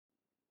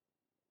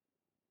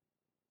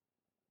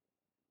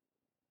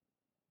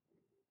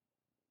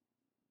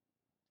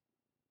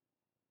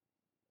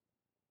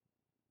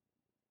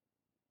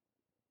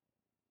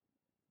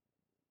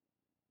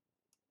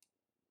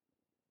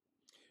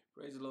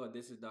Praise the Lord.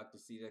 This is Dr.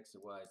 C.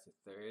 Wise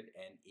III,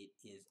 and it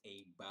is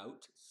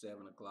about 7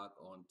 o'clock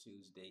on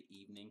Tuesday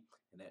evening,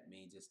 and that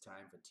means it's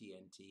time for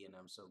TNT, and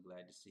I'm so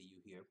glad to see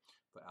you here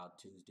for our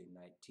Tuesday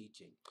night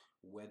teaching.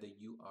 Whether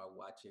you are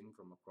watching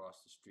from across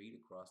the street,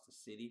 across the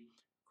city,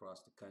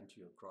 across the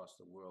country, across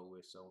the world,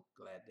 we're so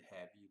glad to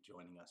have you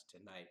joining us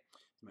tonight.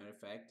 As a matter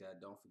of fact,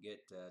 don't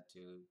forget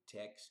to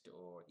text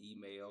or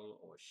email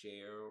or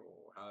share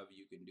or however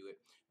you can do it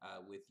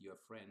with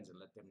your friends and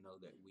let them know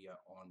that we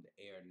are on the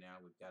air now.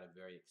 We've got a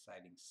very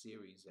exciting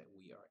series that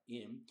we are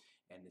in,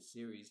 and the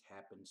series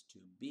happens to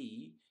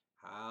be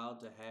how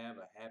to have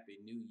a happy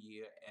new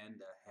year and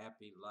a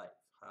happy life.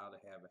 How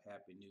to have a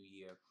happy new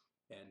year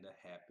and a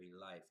happy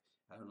life.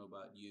 I don't know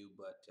about you,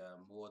 but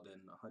more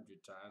than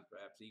 100 times,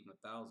 perhaps even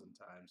 1,000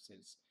 times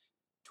since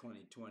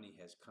 2020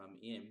 has come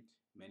in,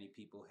 many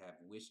people have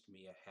wished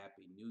me a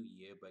happy new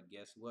year, but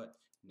guess what?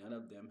 None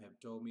of them have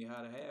told me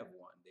how to have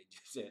one. They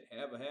just said,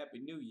 have a happy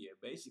new year.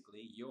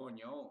 Basically, you're on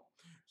your own.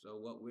 So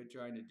what we're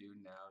trying to do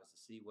now is to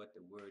see what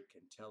the word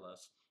can tell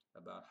us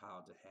about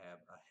how to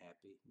have a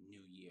happy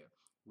new year.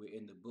 We're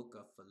in the book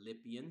of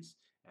Philippians,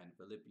 and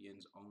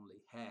Philippians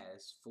only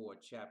has 4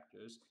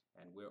 chapters,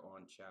 and we're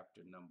on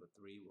chapter number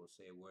 3. We'll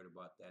say a word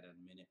about that in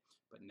a minute.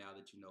 But now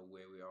that you know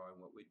where we are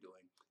and what we're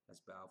doing, let's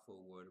bow for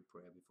a word of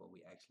prayer before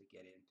we actually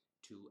get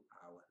into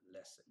our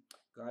lesson.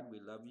 God, we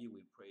love you,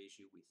 we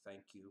praise you, we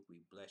thank you,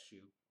 we bless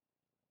you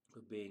for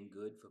being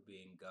good, for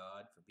being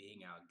God, for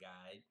being our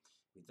guide.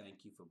 We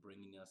thank you for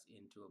bringing us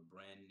into a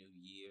brand new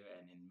year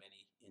and in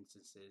many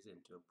instances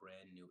into a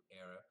brand new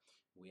era.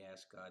 We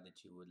ask, God,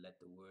 that you would let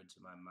the words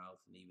of my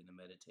mouth and even the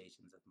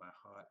meditations of my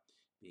heart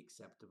be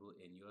acceptable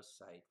in your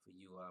sight, for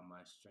you are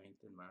my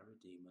strength and my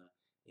redeemer.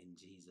 In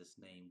Jesus'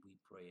 name we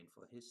pray, and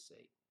for his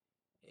sake.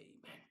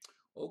 Amen.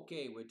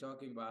 Okay, we're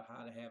talking about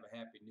how to have a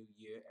happy new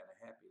year and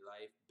a happy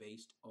life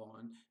based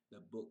on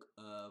the book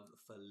of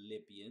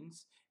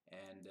Philippians.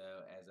 And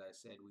as I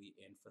said, we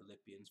in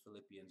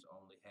Philippians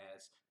only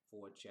has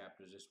 4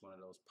 chapters. It's one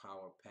of those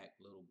power-packed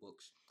little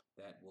books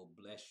that will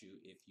bless you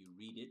if you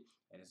read it.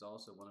 And it's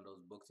also one of those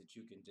books that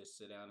you can just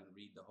sit down and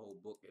read the whole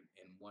book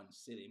in one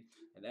sitting.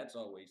 And that's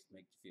always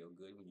makes you feel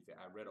good when you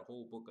feel, I read a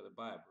whole book of the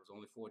Bible. It's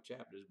only 4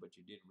 chapters, but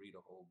you did read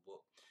a whole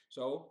book.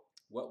 So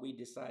what we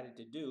decided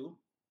to do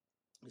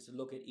is to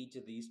look at each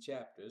of these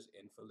chapters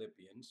in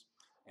Philippians,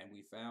 and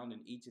we found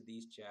in each of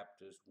these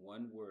chapters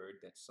one word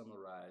that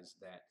summarized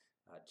that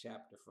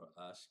chapter for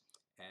us,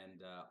 and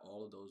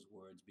all of those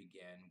words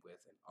began with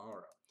an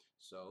R.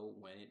 So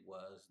when it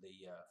was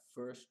the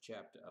first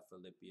chapter of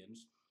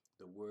Philippians,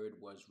 the word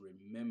was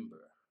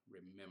remember,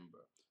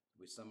 remember.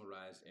 We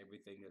summarized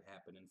everything that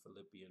happened in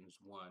Philippians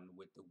 1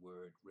 with the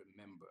word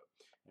remember.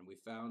 And we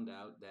found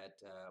out that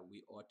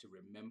we ought to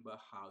remember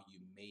how you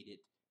made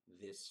it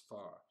this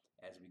far.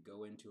 As we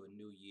go into a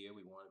new year,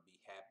 we want to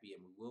be happy, and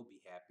we will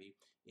be happy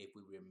if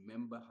we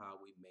remember how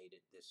we made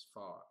it this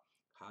far.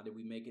 How did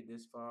we make it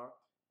this far?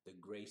 The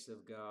grace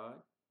of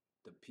God,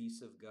 the peace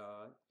of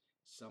God,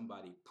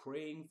 somebody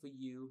praying for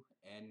you,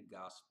 and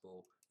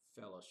gospel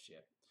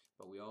fellowship.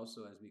 But we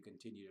also, as we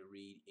continue to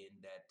read in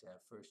that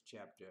first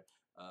chapter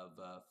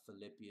of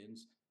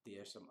Philippians,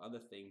 there are some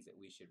other things that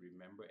we should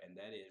remember, and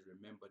that is,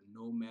 remember,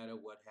 no matter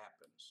what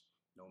happens,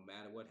 no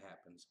matter what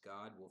happens,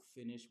 God will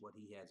finish what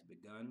he has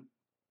begun.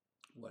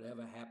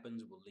 Whatever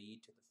happens will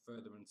lead to the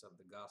furtherance of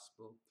the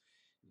gospel.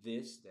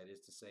 This, that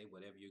is to say,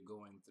 whatever you're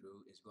going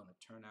through, is going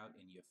to turn out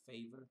in your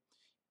favor.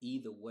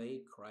 Either way,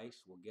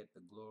 Christ will get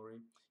the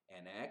glory.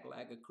 And act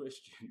like a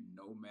Christian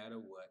no matter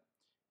what.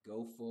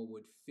 Go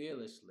forward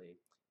fearlessly,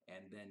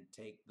 and then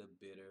take the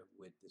bitter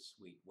with the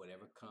sweet.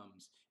 Whatever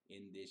comes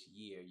in this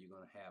year, you're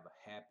going to have a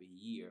happy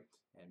year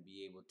and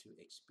be able to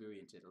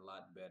experience it a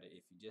lot better.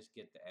 If you just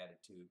get the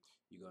attitude,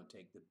 you're going to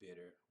take the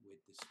bitter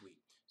with the sweet.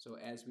 So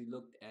as we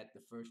looked at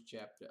the first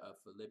chapter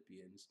of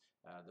Philippians,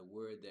 the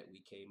word that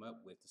we came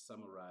up with to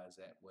summarize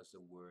that was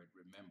the word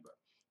remember.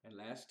 And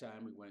last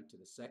time we went to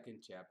the second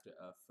chapter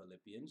of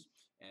Philippians,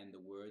 and the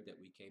word that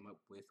we came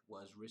up with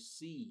was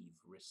receive,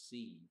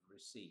 receive,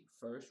 receive.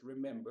 First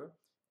remember,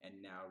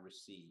 and now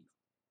receive.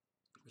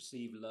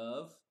 Receive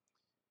love,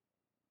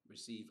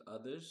 receive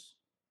others,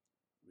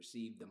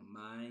 receive the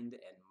mind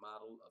and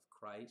model of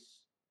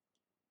Christ,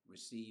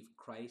 receive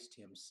Christ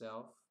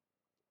himself,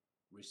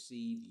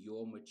 receive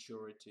your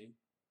maturity,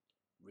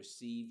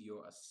 receive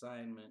your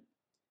assignment,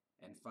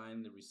 and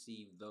finally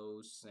receive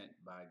those sent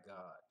by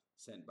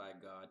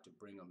God to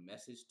bring a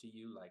message to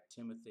you like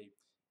Timothy,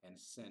 and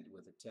sent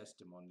with a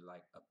testimony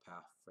like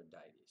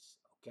Epaphroditus.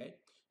 Okay,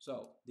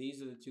 so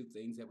these are the 2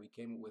 things that we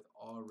came up with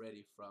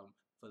already from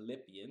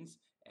Philippians,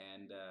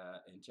 and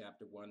in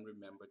chapter 1,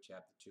 remember,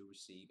 chapter 2,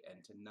 receive,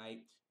 and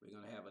tonight we're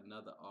going to have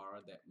another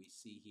R that we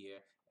see here,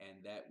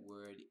 and that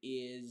word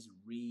is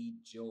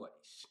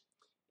rejoice.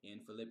 In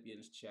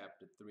Philippians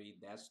chapter 3,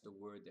 that's the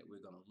word that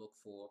we're going to look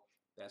for.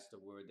 That's the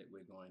word that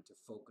we're going to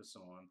focus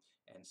on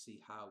and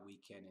see how we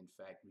can, in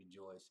fact,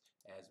 rejoice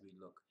as we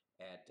look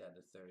at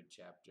the 3rd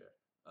chapter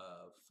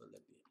of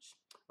Philippians.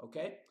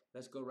 Okay,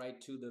 let's go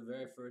right to the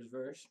very first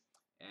verse.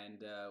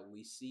 And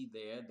we see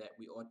there that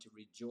we ought to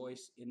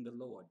rejoice in the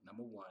Lord.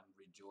 Number one,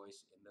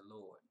 rejoice in the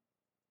Lord.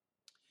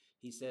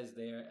 He says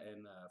there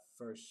in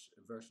first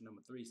verse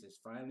number 3 says,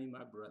 "Finally,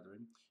 my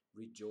brethren,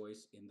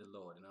 rejoice in the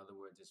Lord." In other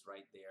words, it's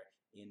right there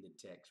in the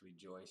text.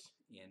 Rejoice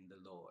in the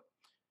Lord.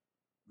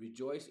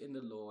 Rejoice in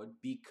the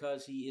Lord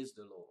because He is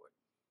the Lord.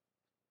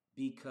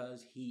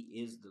 Because He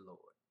is the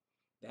Lord.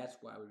 That's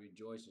why we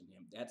rejoice in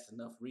Him. That's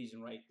enough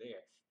reason right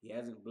there. He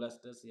hasn't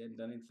blessed us. He hasn't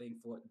done anything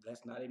for it.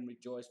 Let's not even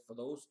rejoice for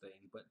those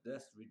things, but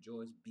let's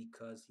rejoice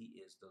because He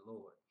is the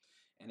Lord.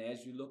 And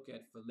as you look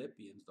at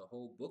Philippians, the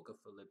whole book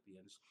of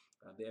Philippians,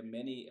 there are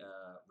many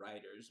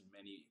writers and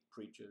many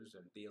preachers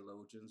and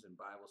theologians and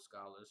Bible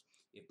scholars.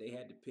 If they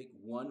had to pick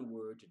one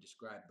word to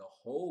describe the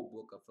whole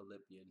book of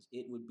Philippians,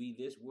 it would be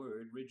this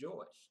word,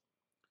 rejoice,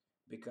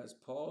 because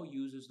Paul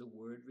uses the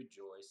word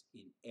rejoice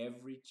in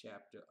every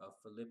chapter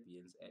of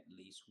Philippians at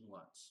least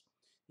once.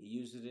 He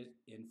uses it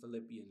in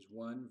Philippians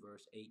 1,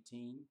 verse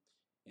 18,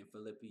 in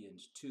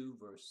Philippians 2,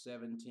 verse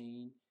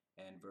 17,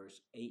 and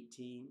verse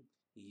 18.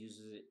 He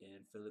uses it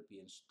in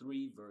Philippians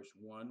 3, verse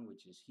 1,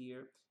 which is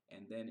here,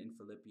 and then in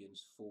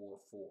Philippians 4,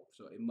 4.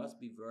 So it must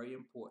be very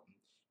important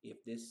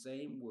if this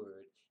same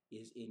word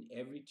is in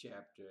every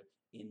chapter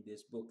in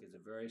this book. It's a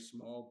very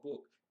small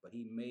book, but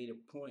he made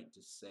a point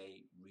to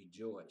say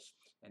rejoice.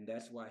 And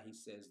that's why he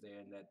says there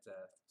in that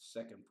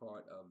second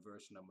part of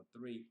verse number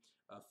 3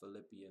 of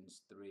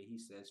Philippians 3, he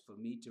says, "For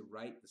me to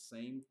write the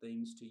same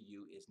things to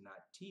you is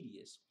not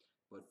tedious,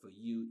 but for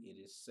you it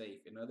is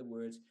safe." In other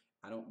words,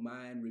 I don't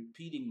mind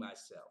repeating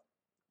myself,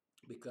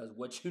 because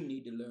what you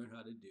need to learn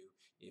how to do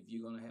if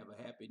you're going to have a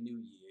happy new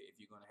year, if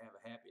you're going to have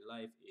a happy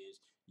life,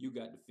 is you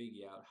got to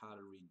figure out how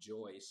to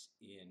rejoice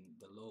in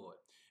the Lord.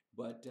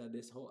 But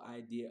this whole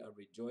idea of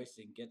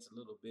rejoicing gets a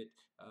little bit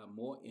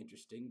more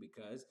interesting,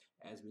 because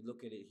as we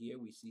look at it here,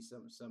 we see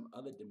some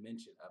other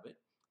dimension of it,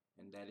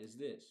 and that is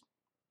this.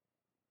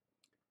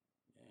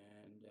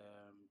 And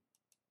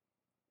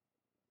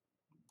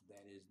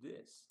that is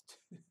this.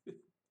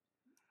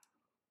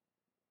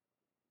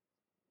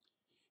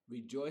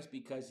 Rejoice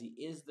because He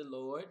is the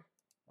Lord.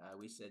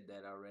 We said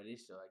that already,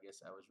 so I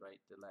guess I was right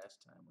the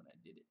last time when I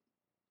did it.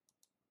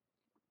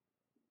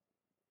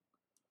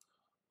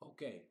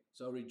 Okay,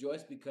 so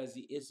rejoice because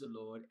He is the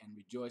Lord, and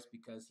rejoice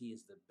because He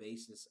is the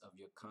basis of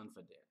your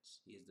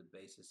confidence. He is the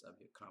basis of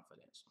your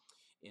confidence.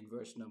 In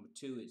verse number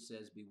 2, it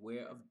says,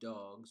 "Beware of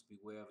dogs,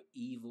 beware of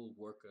evil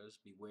workers,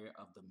 beware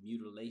of the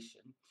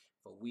mutilation,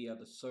 for we are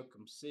the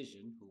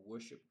circumcision who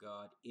worship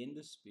God in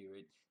the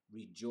Spirit,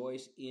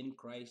 rejoice in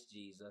Christ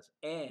Jesus,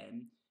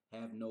 and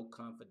have no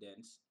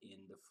confidence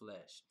in the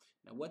flesh."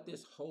 Now, what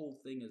this whole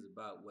thing is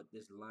about, what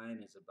this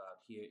line is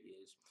about here,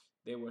 is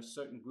there were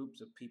certain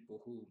groups of people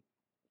who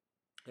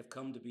have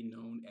come to be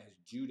known as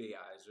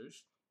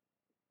Judaizers.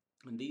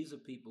 And these are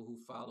people who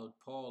followed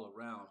Paul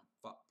around.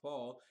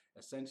 Paul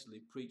essentially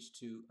preached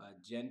to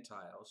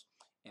Gentiles,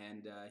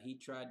 and he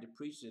tried to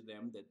preach to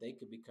them that they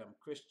could become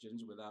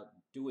Christians without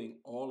doing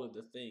all of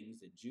the things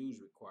that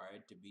Jews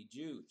required to be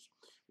Jews.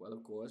 Well,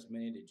 of course,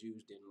 many of the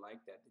Jews didn't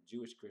like that. The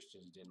Jewish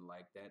Christians didn't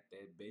like that.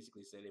 They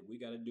basically said, if we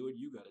got to do it,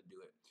 you got to do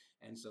it.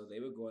 And so they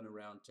were going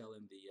around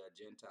telling the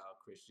Gentile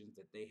Christians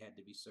that they had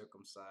to be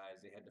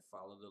circumcised, they had to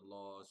follow the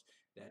laws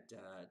that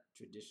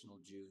traditional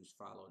Jews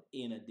followed,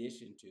 in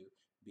addition to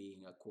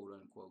being a quote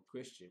unquote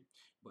Christian.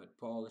 But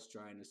Paul is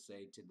trying to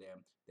say to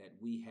them that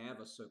we have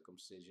a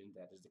circumcision,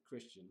 that is the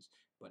Christians,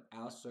 but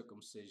our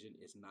circumcision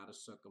is not a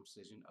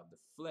circumcision of the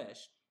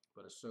flesh,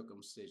 but a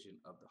circumcision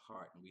of the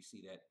heart. And we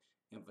see that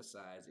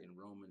emphasized in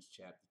Romans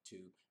chapter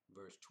 2,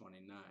 verse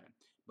 29.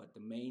 But the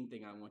main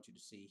thing I want you to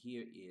see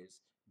here is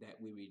that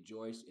we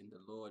rejoice in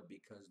the Lord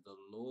because the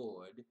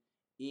Lord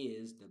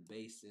is the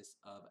basis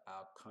of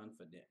our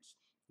confidence.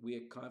 We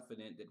are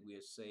confident that we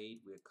are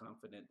saved. We are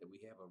confident that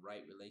we have a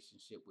right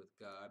relationship with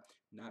God,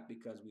 not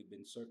because we've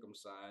been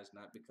circumcised,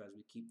 not because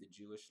we keep the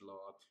Jewish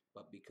law,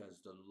 but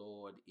because the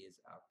Lord is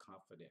our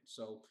confidence.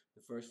 So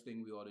the first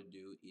thing we ought to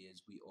do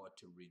is we ought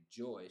to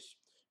rejoice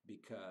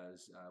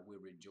because we're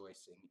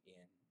rejoicing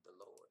in the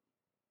Lord.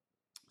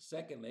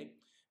 Secondly,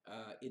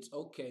 it's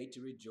okay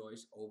to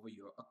rejoice over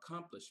your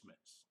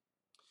accomplishments.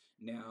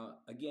 Now,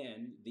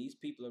 again, these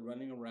people are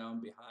running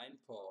around behind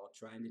Paul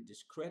trying to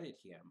discredit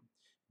him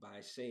by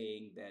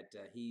saying that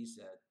he's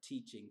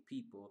teaching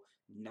people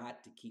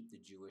not to keep the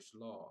Jewish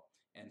law.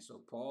 And so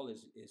Paul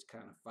is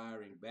kind of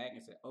firing back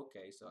and saying,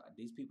 okay, so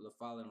these people are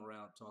following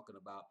around talking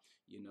about,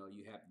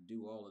 you have to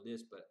do all of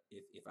this. But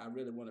if I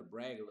really want to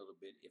brag a little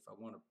bit, if I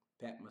want to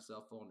pat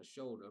myself on the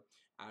shoulder,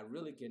 I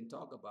really can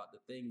talk about the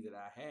things that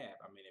I have.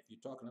 I mean, if you're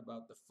talking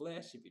about the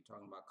flesh, if you're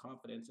talking about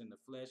confidence in the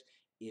flesh,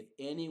 if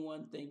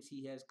anyone thinks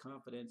he has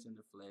confidence in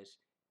the flesh,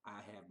 I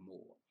have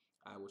more.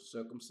 I was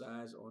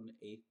circumcised on the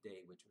 8th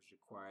day, which was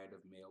required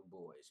of male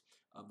boys,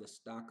 of the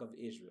stock of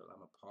Israel.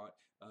 I'm a part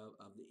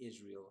of the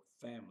Israel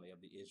family,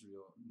 of the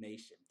Israel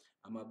nation.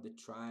 I'm of the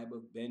tribe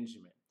of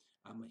Benjamin.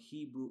 I'm a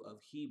Hebrew of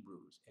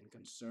Hebrews, and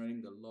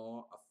concerning the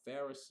law, a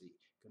Pharisee.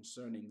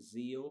 Concerning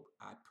zeal,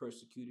 I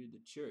persecuted the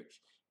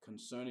church.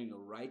 Concerning the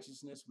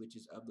righteousness which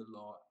is of the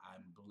law,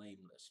 I'm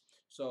blameless.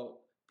 So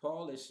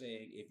Paul is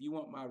saying, if you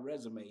want my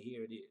resume,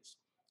 here it is.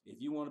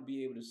 If you want to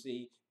be able to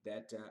see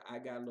that I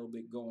got a little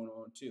bit going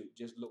on too,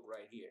 just look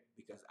right here,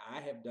 because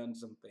I have done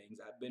some things.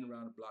 I've been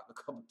around the block a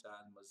couple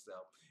times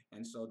myself,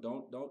 and so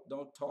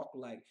don't talk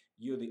like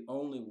you're the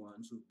only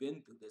ones who've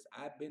been through this.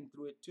 I've been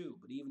through it too.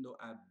 But even though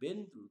I've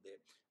been through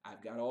that,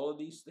 I've got all of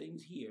these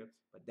things here,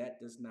 but that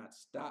does not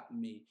stop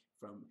me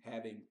from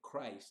having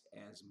Christ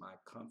as my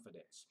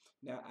confidence.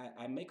 Now,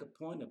 I make a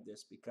point of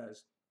this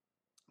because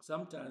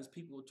sometimes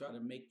people will try to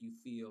make you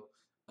feel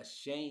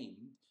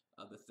ashamed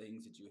of the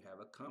things that you have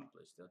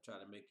accomplished. They'll try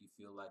to make you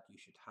feel like you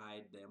should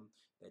hide them,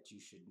 that you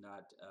should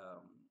not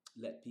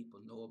let people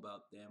know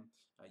about them.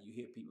 You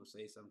hear people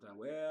say sometimes,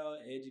 well,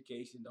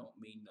 education don't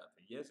mean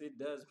nothing. Yes, it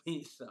does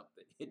mean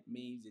something. It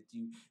means that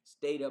you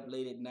stayed up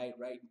late at night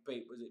writing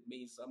papers. It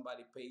means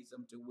somebody paid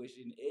some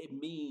tuition. It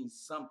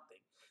means something.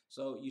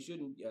 So you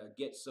shouldn't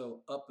get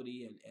so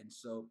uppity and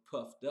so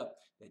puffed up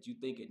that you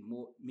think it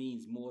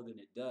means more than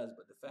it does.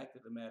 But the fact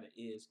of the matter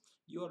is,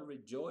 you ought to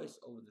rejoice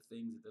over the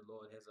things that the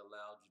Lord has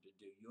allowed you to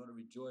do. You ought to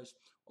rejoice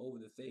over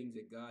the things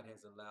that God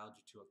has allowed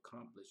you to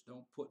accomplish.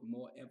 Don't put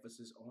more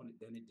emphasis on it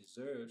than it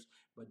deserves,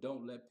 but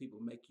don't let people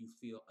make you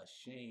feel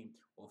ashamed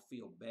or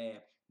feel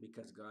bad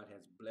because God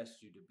has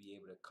blessed you to be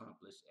able to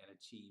accomplish and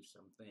achieve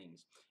some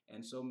things.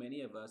 And so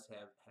many of us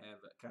have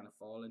kind of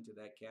fall into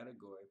that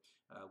category.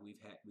 We've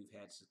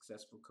had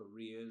successful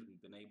careers.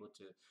 We've been able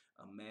to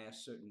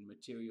amass certain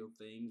material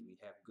things.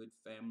 We have good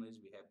families.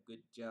 We have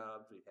good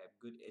jobs. We have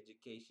good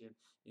education.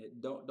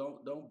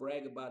 Don't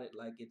brag about it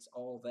like it's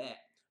all that,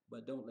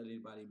 but don't let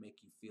anybody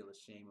make you feel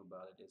ashamed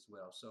about it as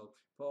well. So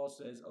Paul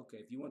says, okay,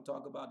 if you want to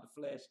talk about the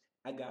flesh,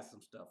 I got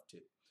some stuff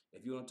too.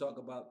 If you want to talk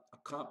about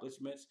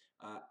accomplishments,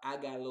 I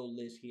got a little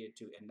list here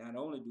too. And not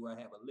only do I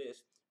have a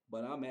list,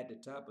 but I'm at the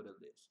top of the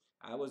list.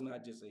 I was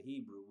not just a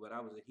Hebrew, but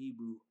I was a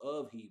Hebrew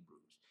of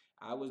Hebrews.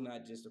 I was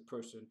not just a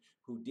person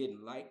who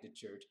didn't like the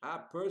church. I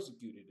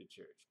persecuted the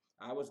church.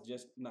 I was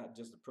just not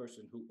just a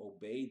person who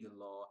obeyed the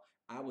law.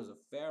 I was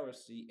a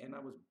Pharisee and I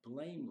was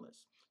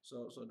blameless.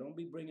 So don't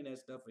be bringing that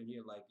stuff in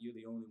here like you're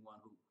the only one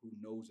who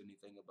knows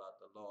anything about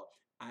the law.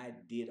 I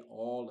did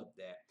all of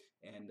that.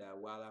 And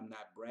while I'm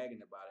not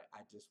bragging about it,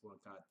 I just want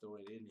to kind of throw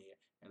it in here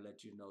and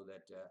let you know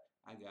that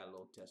I got a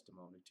little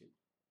testimony too.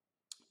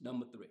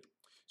 Number three.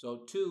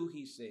 So, two,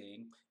 he's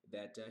saying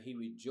that he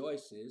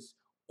rejoices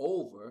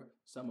over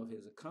some of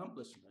his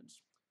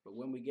accomplishments. But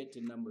when we get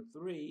to number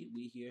three,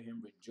 we hear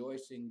him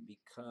rejoicing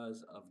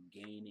because of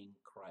gaining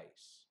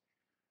Christ.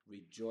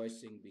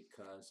 Rejoicing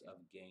because of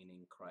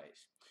gaining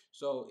Christ.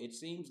 So it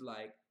seems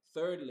like,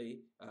 thirdly,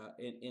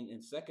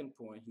 in second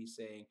point, he's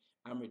saying,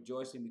 I'm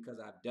rejoicing because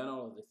I've done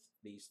all of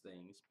these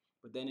things.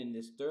 But then in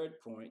this third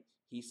point,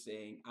 he's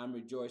saying, I'm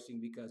rejoicing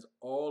because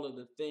all of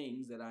the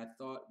things that I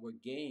thought were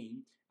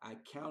gain, I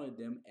counted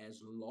them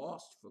as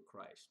lost for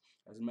Christ.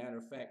 As a matter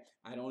of fact,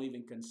 I don't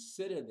even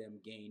consider them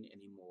gain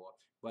anymore,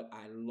 but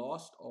I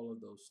lost all of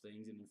those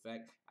things. And in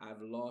fact,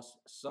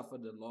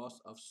 suffered the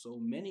loss of so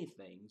many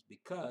things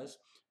because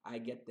I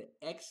get the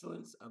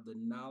excellence of the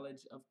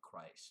knowledge of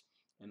Christ,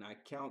 and I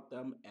count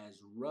them as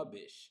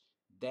rubbish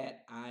that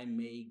I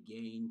may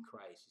gain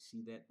Christ. You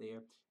see that there?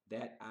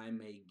 That I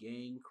may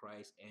gain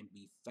Christ and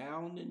be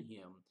found in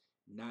him,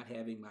 not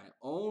having my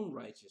own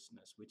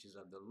righteousness, which is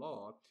of the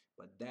law,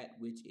 but that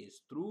which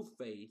is through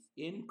faith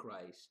in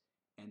Christ,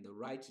 and the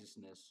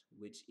righteousness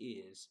which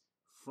is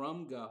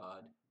from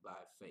God by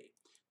faith.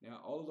 Now,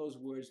 all of those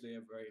words, they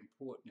are very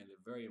important, and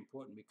they're very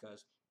important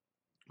because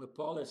what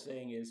Paul is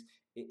saying is,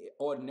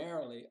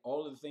 ordinarily,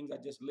 all of the things I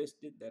just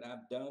listed that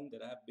I've done,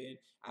 that I've been,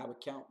 I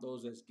would count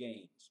those as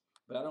gains.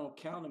 But I don't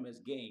count them as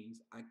gains,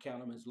 I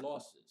count them as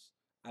losses.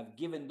 I've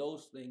given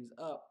those things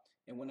up,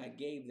 and when I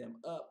gave them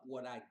up,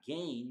 what I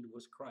gained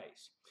was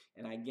Christ.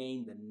 And I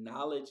gained the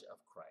knowledge of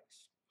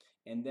Christ.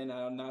 And then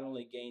I not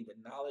only gained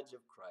the knowledge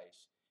of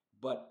Christ,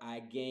 but I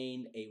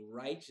gained a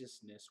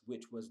righteousness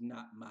which was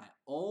not my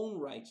own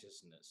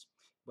righteousness,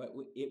 but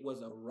it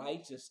was a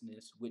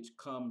righteousness which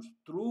comes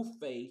through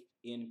faith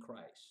in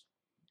Christ.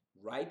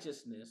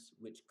 Righteousness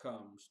which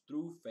comes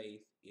through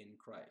faith in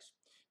Christ.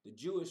 The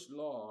Jewish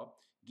law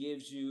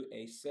gives you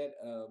a set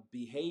of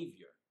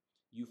behavior.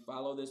 You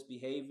follow this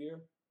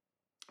behavior,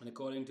 and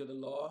according to the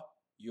law,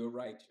 you're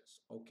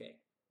righteous. Okay.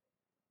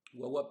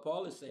 Well, what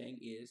Paul is saying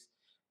is,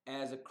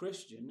 as a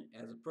Christian,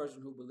 as a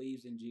person who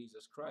believes in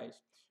Jesus Christ,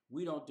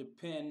 we don't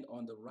depend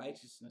on the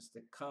righteousness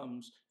that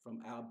comes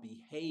from our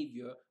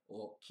behavior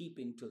or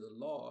keeping to the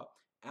law.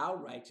 Our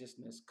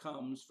righteousness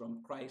comes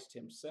from Christ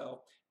himself,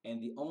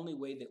 and the only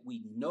way that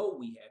we know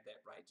we have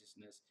that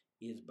righteousness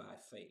is by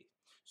faith.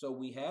 So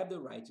we have the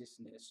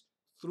righteousness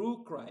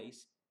through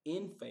Christ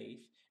in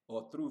faith,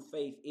 or through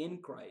faith in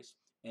Christ,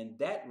 and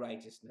that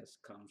righteousness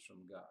comes from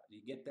God.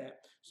 You get that?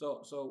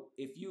 So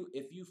if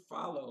you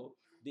follow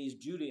these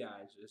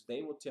Judaizers,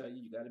 they will tell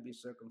you, you got to be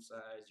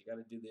circumcised, you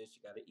got to do this,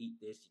 you got to eat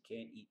this, you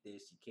can't eat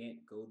this, you can't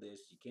go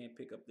this, you can't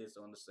pick up this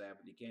on the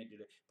Sabbath, you can't do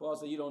that. Paul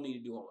said you don't need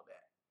to do all of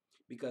that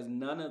because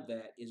none of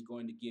that is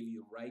going to give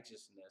you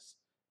righteousness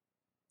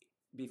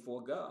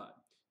before God.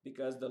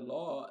 Because the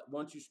law,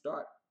 once you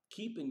start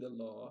keeping the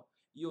law,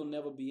 you'll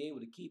never be able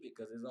to keep it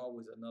because there's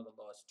always another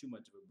law. It's too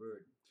much of a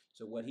burden.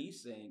 So what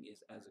he's saying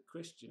is, as a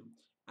Christian,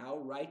 our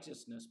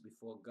righteousness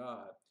before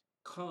God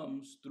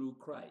comes through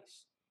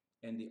Christ.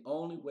 And the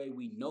only way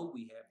we know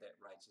we have that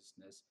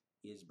righteousness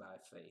is by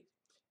faith.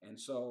 And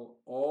so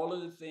all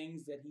of the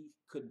things that he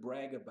could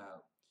brag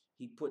about,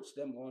 he puts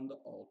them on the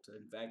altar.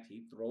 In fact,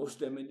 he throws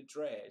them in the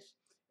trash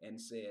and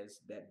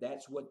says that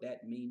that's what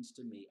that means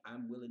to me.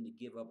 I'm willing to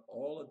give up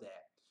all of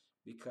that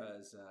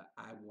because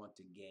I want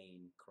to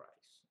gain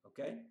Christ.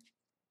 Okay?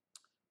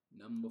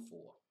 Number 4.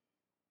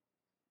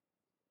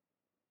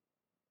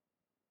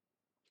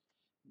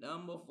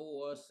 Number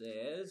 4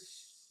 says,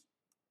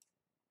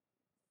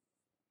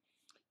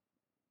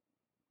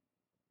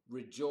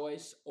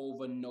 rejoice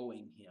over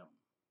knowing him.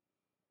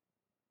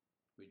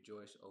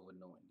 Rejoice over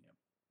knowing him.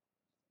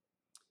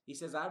 He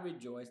says, I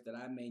rejoice that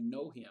I may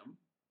know him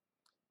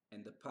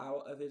and the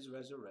power of his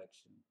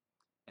resurrection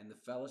and the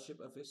fellowship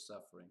of his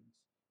sufferings,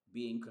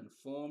 being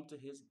conformed to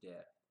his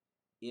death,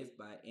 if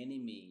by any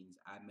means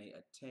I may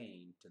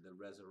attain to the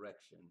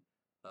resurrection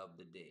of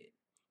the dead.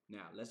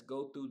 Now, let's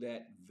go through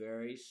that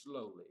very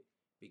slowly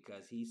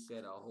because he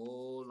said a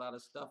whole lot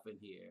of stuff in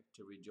here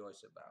to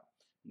rejoice about.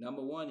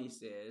 Number 1, he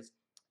says,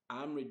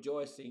 I'm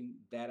rejoicing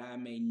that I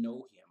may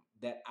know him,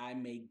 that I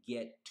may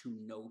get to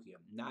know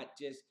him, not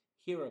just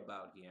hear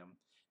about him,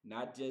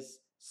 not just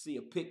see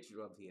a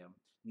picture of him,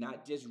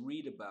 not just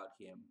read about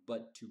him,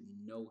 but to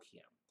know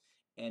him.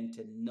 And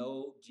to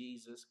know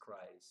Jesus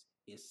Christ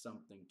is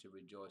something to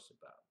rejoice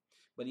about.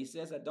 But he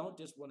says, I don't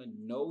just want to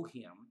know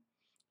him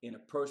in a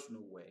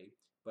personal way,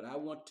 but I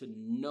want to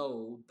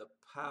know the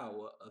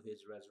power of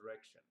his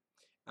resurrection.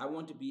 I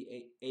want to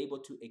be able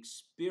to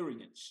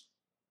experience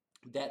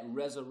that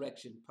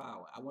resurrection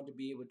power. I want to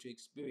be able to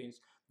experience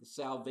the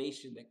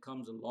salvation that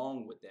comes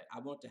along with that. I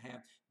want to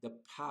have the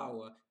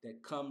power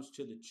that comes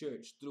to the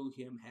church through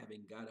him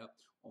having got up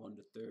on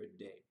the 3rd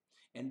day.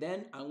 And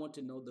then I want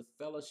to know the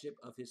fellowship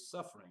of his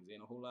sufferings.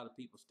 And a whole lot of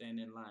people stand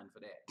in line for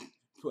that.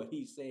 But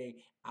he's saying,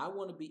 I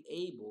want to be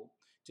able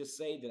to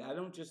say that I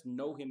don't just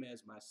know him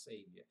as my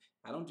Savior.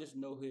 I don't just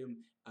know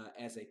him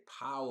as a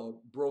power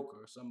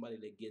broker, somebody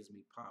that gives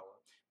me power.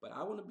 But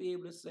I want to be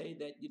able to say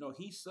that,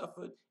 he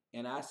suffered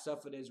and I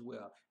suffered as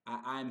well.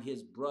 I'm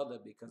his brother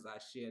because I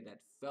share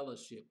that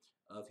fellowship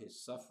of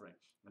his suffering.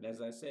 And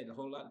as I said, a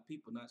whole lot of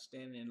people not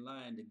standing in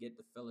line to get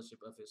the fellowship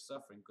of his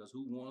suffering because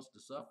who wants to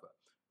suffer?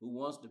 Who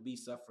wants to be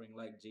suffering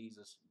like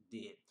Jesus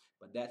did?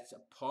 But that's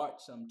a part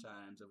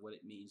sometimes of what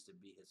it means to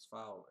be his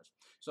followers.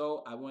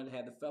 So I want to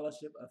have the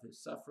fellowship of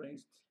his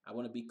sufferings. I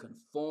want to be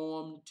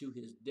conformed to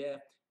his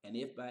death. And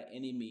if by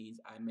any means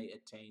I may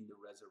attain the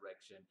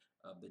resurrection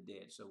of the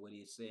dead. So what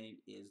he's saying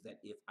is that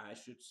if I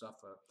should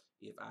suffer,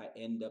 if I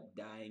end up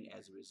dying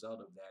as a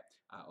result of that,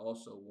 I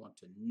also want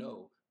to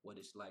know what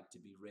it's like to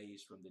be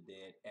raised from the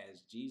dead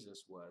as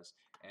Jesus was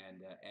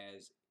and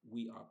as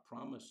we are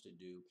promised to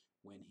do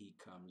when he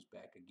comes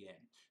back again.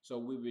 So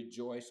we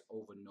rejoice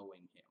over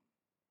knowing him.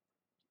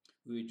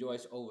 We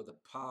rejoice over the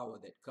power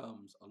that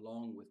comes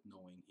along with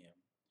knowing him.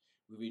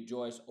 We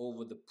rejoice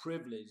over the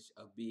privilege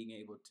of being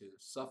able to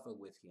suffer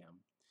with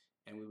him.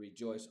 And we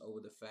rejoice over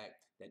the fact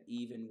that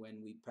even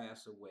when we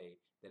pass away,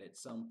 that at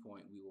some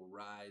point we will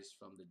rise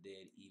from the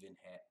dead even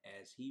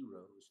as he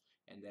rose.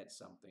 And that's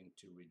something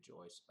to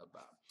rejoice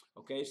about.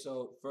 Okay,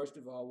 so first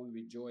of all,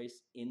 we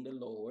rejoice in the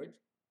Lord.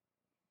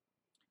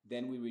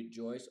 Then we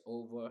rejoice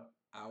over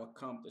our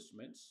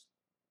accomplishments.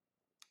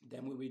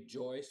 Then we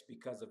rejoice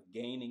because of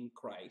gaining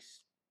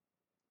Christ.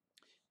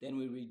 Then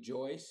we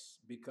rejoice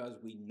because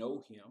we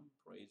know him.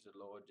 Praise the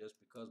Lord. Just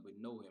because we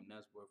know him,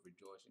 that's worth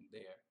rejoicing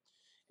there.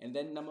 And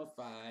then number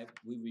 5,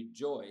 we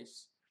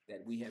rejoice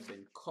that we have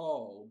been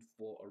called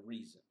for a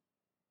reason.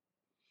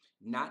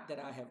 Not that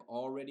I have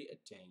already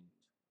attained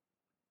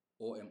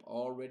or am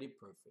already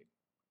perfect,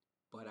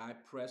 but I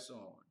press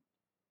on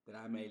that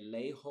I may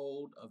lay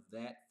hold of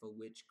that for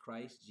which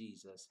Christ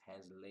Jesus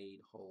has laid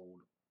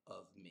hold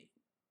of me.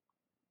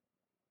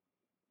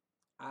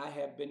 I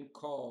have been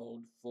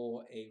called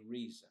for a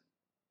reason.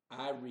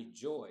 I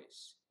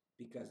rejoice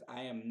because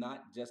I am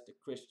not just a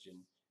Christian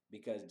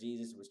because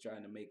Jesus was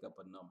trying to make up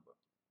a number.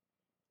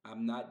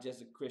 I'm not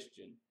just a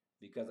Christian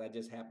because I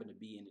just happen to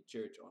be in the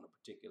church on a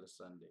particular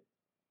Sunday.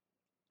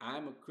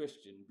 I'm a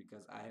Christian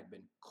because I have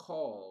been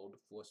called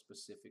for a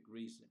specific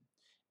reason.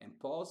 And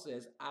Paul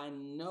says, I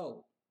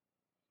know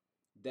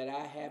that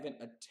I haven't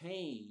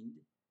attained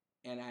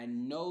and I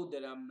know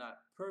that I'm not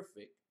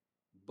perfect,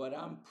 but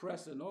I'm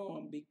pressing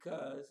on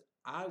because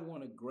I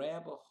want to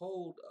grab a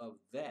hold of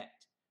that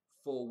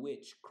for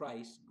which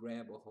Christ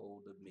grabbed a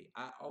hold of me.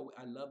 I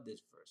love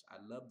this verse. I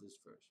love this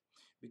verse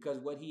because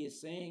what he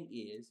is saying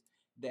is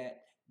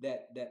that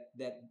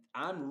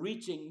I'm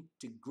reaching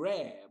to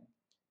grab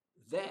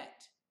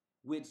that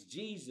which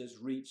Jesus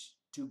reached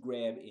to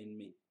grab in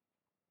me.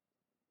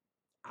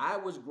 I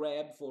was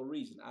grabbed for a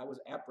reason. I was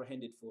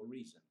apprehended for a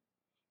reason.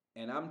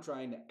 And I'm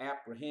trying to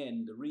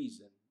apprehend the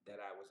reason that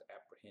I was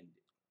apprehended.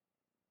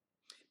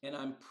 And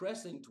I'm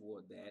pressing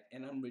toward that,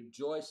 and I'm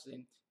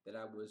rejoicing that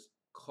I was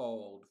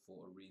called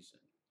for a reason.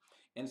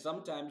 And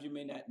sometimes you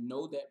may not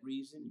know that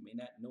reason, you may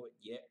not know it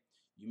yet,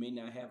 you may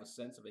not have a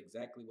sense of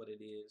exactly what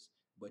it is,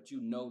 but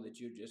you know that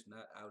you're just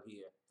not out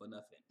here for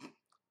nothing.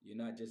 You're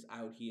not just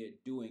out here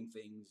doing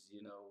things,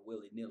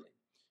 willy nilly.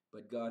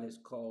 But God has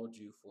called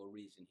you for a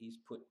reason. He's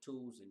put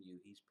tools in you.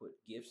 He's put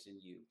gifts in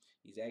you.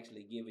 He's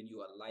actually given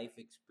you a life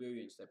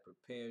experience that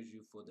prepares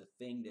you for the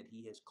thing that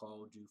He has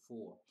called you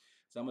for.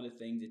 Some of the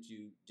things that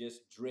you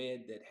just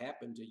dread that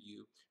happen to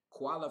you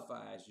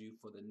qualifies you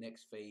for the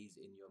next phase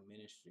in your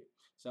ministry.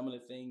 Some of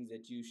the things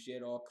that you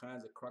shed all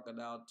kinds of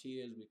crocodile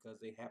tears because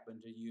they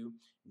happen to you,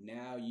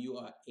 now you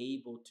are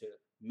able to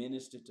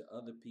minister to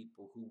other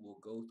people who will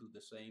go through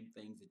the same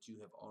things that you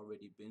have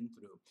already been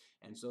through.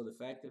 And so the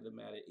fact of the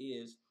matter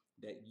is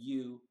that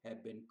you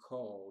have been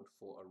called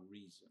for a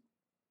reason.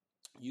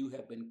 You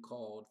have been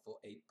called for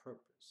a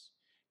purpose.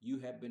 You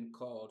have been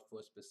called for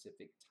a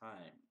specific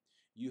time.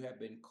 You have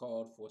been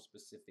called for a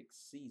specific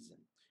season.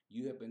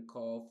 You have been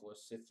called for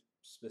a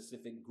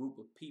specific group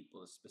of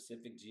people, a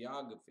specific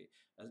geography.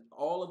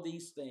 All of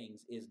these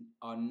things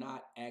are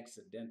not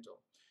accidental.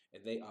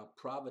 They are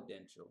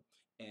providential.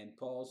 And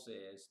Paul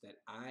says that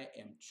I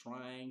am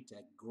trying to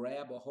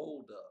grab a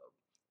hold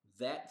of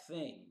that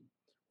thing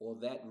or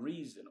that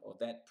reason or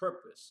that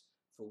purpose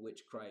for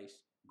which Christ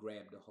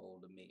grabbed a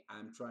hold of me.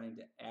 I'm trying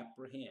to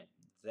apprehend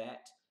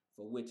that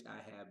for which I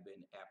have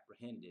been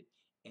apprehended.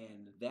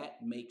 And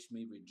that makes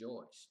me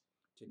rejoice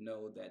to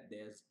know that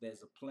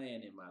there's a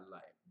plan in my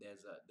life.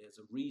 There's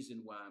a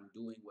reason why I'm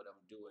doing what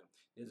I'm doing.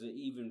 There's an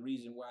even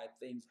reason why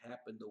things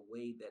happen the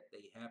way that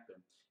they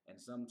happen. And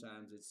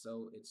sometimes it's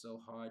so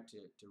hard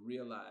to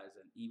realize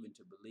and even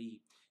to believe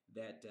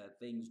that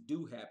things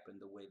do happen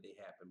the way they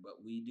happen.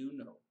 But we do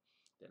know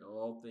that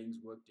all things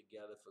work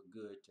together for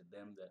good to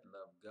them that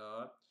love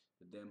God,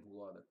 to them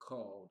who are the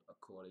called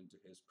according to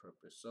His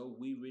purpose. So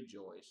we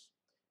rejoice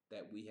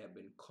that we have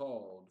been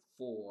called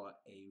for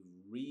a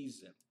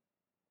reason.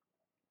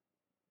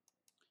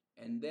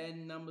 And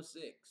then number 6,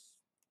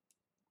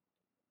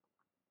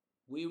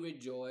 we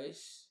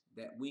rejoice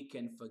that we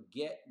can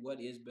forget what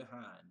is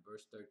behind.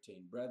 Verse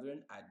 13,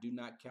 brethren, I do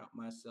not count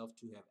myself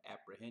to have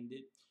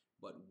apprehended,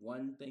 but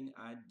one thing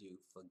I do,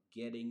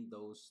 forgetting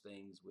those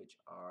things which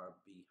are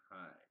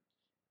behind.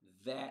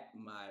 That,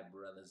 my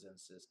brothers and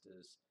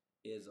sisters,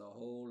 is a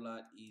whole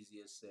lot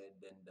easier said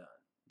than done.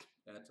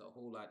 That's a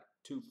whole lot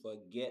to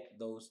forget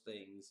those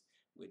things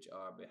which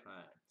are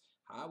behind.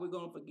 How are we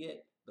going to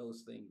forget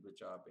those things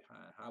which are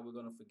behind? How are we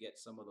going to forget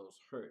some of those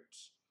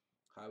hurts?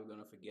 How are we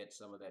going to forget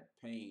some of that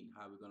pain?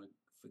 How are we going to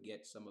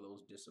forget some of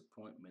those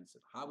disappointments?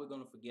 And how are we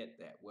going to forget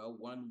that? Well,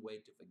 one way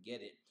to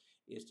forget it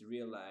is to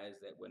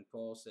realize that when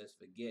Paul says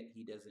forget,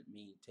 he doesn't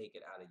mean take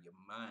it out of your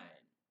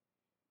mind.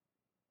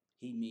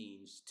 He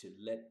means to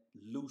let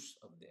loose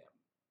of them.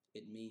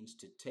 It means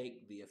to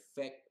take the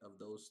effect of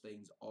those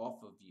things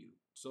off of you,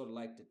 sort of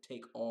like to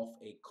take off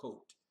a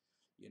coat.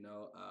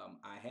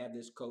 I have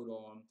this coat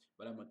on,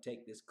 but I'm going to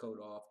take this coat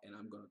off and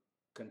I'm going to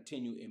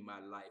continue in my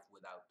life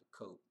without the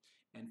coat.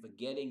 And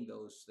forgetting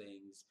those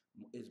things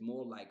is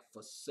more like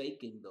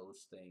forsaking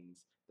those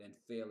things than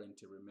failing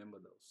to remember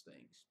those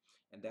things.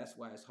 And that's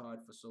why it's hard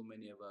for so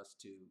many of us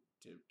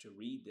to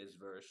read this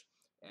verse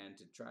and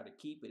to try to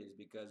keep it, is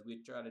because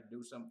we try to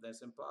do something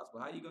that's impossible.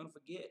 How are you going to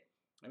forget?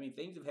 I mean,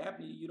 things have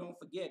happened to you, you don't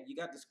forget. You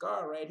got the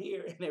scar right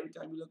here, and every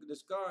time you look at the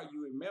scar,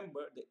 you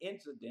remember the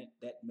incident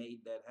that made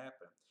that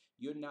happen.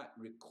 You're not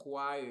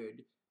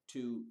required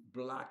to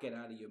block it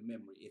out of your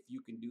memory. If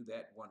you can do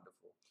that,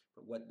 wonderful.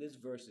 But what this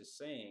verse is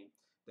saying,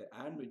 that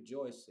I'm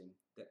rejoicing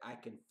that I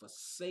can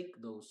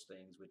forsake those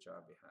things which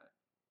are behind.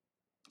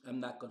 I'm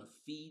not going to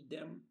feed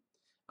them.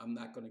 I'm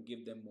not going to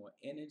give them more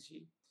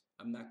energy.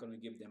 I'm not going to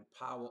give them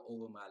power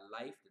over my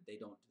life that they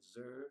don't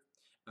deserve.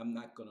 I'm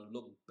not going to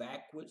look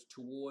backwards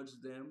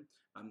towards them.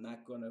 I'm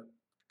not going to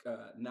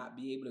not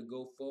be able to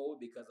go forward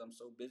because I'm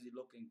so busy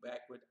looking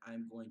backward.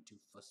 I'm going to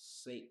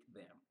forsake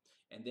them.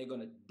 And they're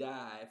going to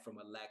die from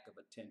a lack of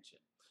attention.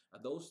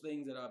 Those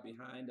things that are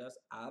behind us,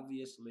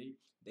 obviously,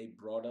 they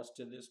brought us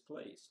to this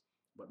place.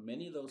 But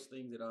many of those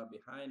things that are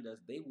behind us,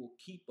 they will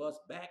keep us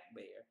back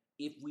there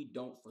if we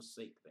don't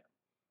forsake them,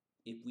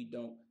 if we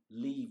don't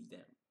leave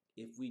them,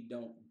 if we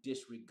don't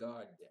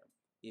disregard them,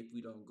 if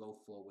we don't go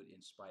forward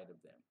in spite of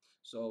them.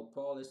 So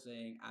Paul is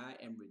saying, I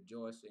am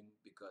rejoicing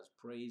because,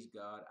 praise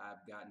God,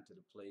 I've gotten to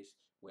the place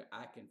where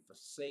I can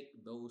forsake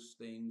those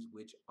things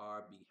which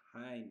are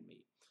behind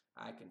me.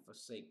 I can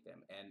forsake them.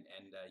 And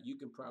you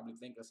can probably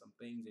think of some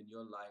things in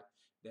your life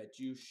that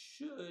you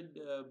should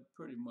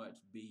pretty much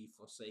be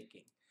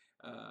forsaking.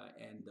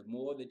 And the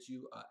more that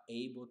you are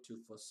able to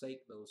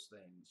forsake those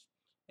things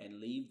and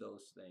leave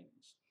those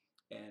things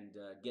and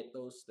get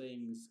those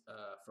things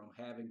from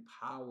having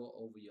power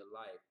over your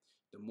life,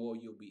 the more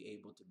you'll be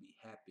able to be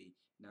happy,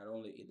 not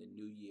only in the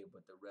new year,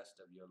 but the rest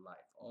of your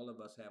life. All of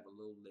us have a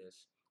little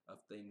list of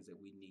things that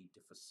we need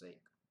to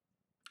forsake.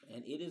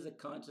 And it is a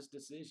conscious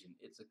decision.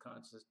 It's a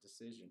conscious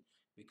decision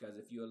because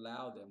if you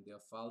allow them,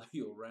 they'll follow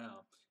you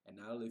around. And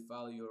not only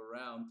follow you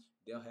around,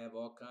 they'll have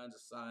all kinds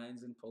of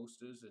signs and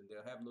posters, and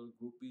they'll have little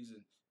groupies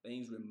and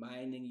things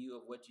reminding you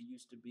of what you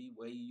used to be,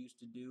 where you used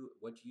to do,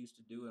 what you used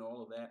to do, and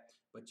all of that.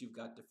 But you've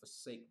got to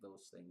forsake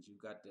those things.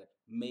 You've got to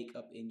make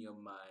up in your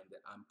mind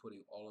that I'm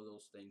putting all of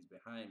those things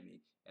behind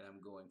me and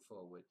I'm going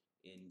forward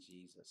in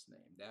Jesus'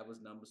 name. That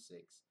was number 6.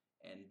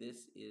 And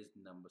this is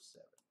number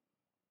 7.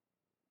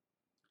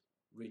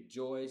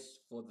 Rejoice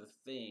for the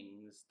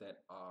things that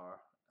are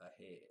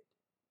ahead.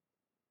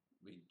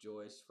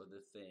 Rejoice for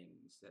the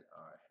things that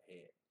are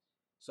ahead.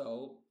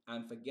 So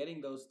I'm forgetting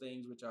those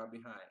things which are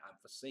behind. I'm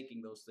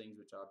forsaking those things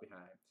which are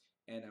behind.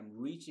 And I'm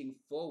reaching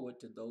forward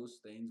to those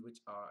things which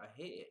are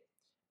ahead.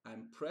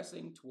 I'm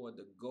pressing toward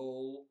the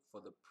goal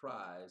for the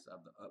prize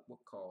of the upward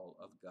call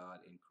of God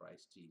in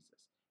Christ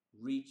Jesus.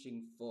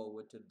 Reaching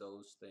forward to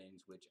those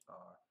things which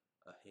are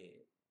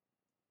ahead.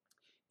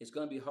 It's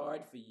going to be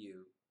hard for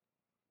you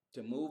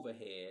to move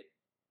ahead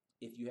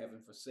if you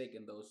haven't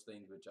forsaken those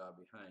things which are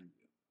behind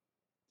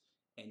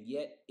you. And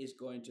yet it's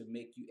going to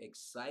make you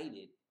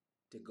excited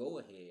to go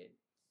ahead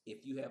if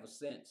you have a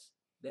sense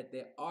that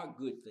there are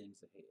good things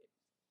ahead.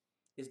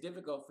 It's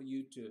difficult for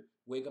you to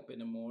wake up in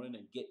the morning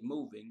and get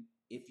moving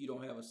if you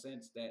don't have a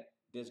sense that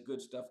there's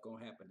good stuff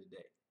going to happen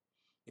today.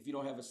 If you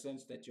don't have a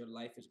sense that your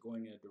life is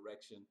going in a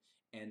direction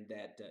and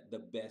that the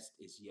best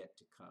is yet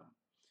to come.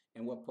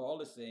 And what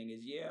Paul is saying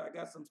is, yeah, I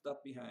got some stuff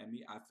behind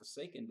me. I've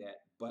forsaken that,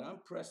 but I'm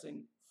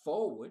pressing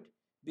forward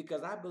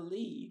because I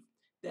believe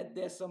that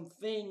there's some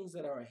things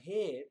that are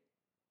ahead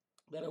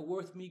that are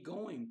worth me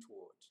going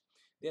towards.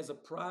 There's a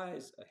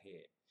prize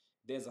ahead.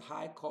 There's a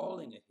high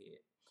calling ahead.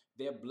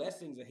 There are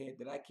blessings ahead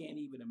that I can't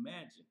even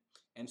imagine.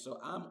 And so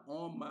I'm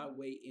on my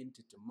way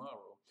into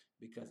tomorrow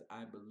because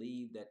I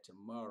believe that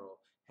tomorrow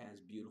has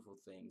beautiful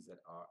things that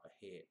are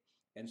ahead.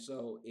 And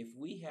so if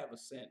we have a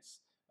sense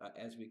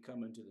as we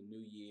come into the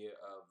new year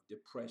of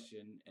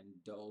depression and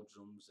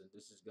doldrums, and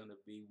this is going to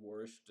be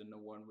worse than the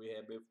one we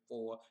had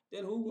before,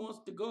 then who wants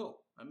to go?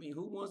 I mean,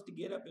 who wants to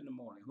get up in the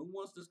morning? Who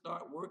wants to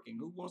start working?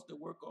 Who wants to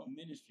work on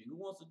ministry? Who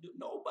wants to do?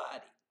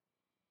 Nobody.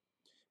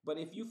 But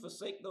if you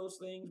forsake those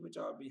things which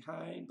are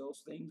behind,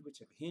 those things which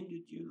have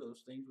hindered you,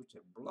 those things which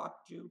have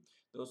blocked you,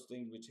 those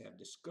things which have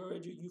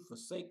discouraged you, you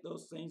forsake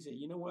those things and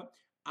you know what?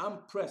 I'm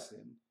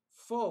pressing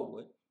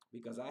forward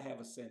because I have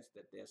a sense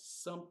that there's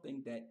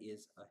something that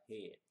is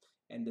ahead.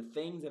 And the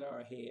things that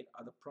are ahead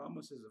are the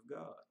promises of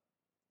God.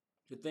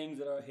 The things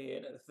that are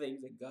ahead are the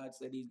things that God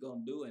said he's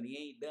going to do and he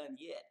ain't done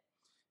yet.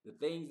 The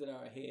things that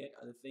are ahead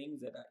are the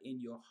things that are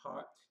in your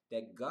heart,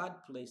 that God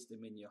placed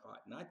them in your heart,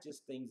 not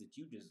just things that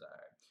you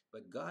desire,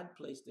 but God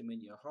placed them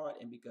in your heart.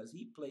 And because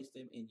he placed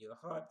them in your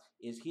heart,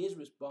 it's his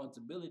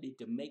responsibility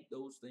to make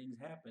those things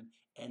happen.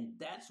 And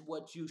that's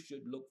what you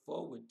should look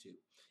forward to.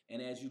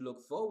 And as you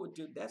look forward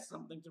to, that's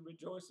something to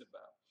rejoice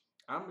about.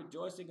 I'm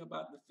rejoicing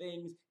about the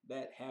things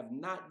that have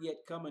not yet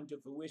come into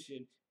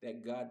fruition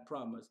that God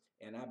promised,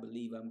 and I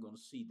believe I'm going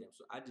to see them.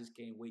 So I just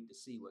can't wait to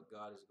see what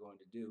God is going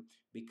to do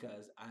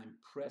because I'm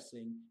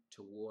pressing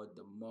toward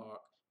the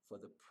mark for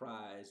the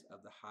prize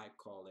of the high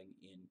calling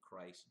in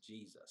Christ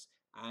Jesus.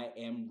 I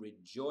am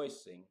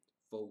rejoicing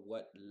for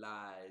what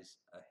lies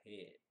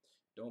ahead.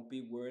 Don't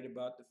be worried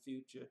about the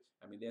future.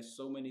 I mean, there's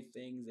so many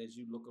things as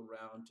you look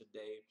around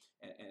today,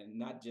 and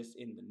not just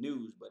in the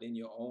news, but in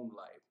your own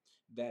life,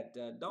 that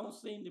don't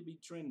seem to be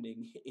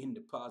trending in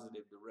the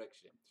positive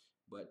direction.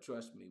 But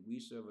trust me, we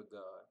serve a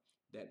God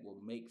that will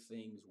make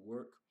things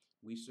work.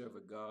 We serve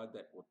a God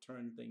that will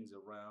turn things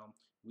around.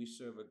 We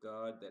serve a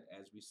God that,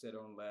 as we said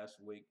on last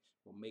week,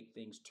 will make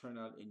things turn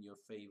out in your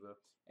favor.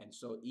 And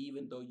so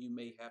even though you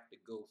may have to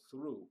go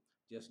through,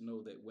 just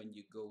know that when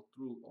you go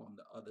through on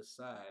the other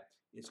side,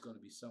 it's going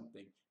to be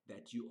something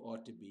that you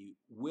ought to be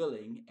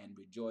willing and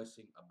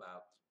rejoicing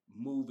about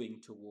moving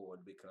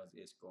toward because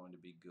it's going to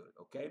be good.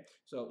 Okay?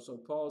 So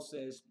Paul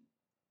says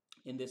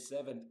in this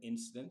 7th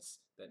instance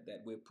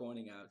that we're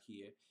pointing out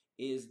here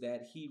is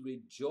that he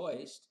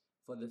rejoiced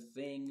for the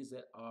things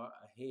that are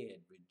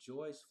ahead.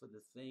 Rejoice for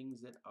the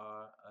things that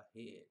are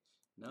ahead.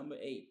 Number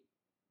 8,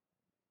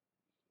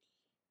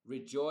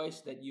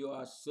 rejoice that you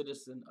are a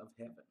citizen of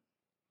heaven.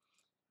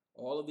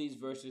 All of these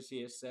verses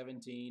here,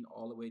 17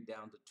 all the way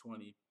down to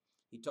 20,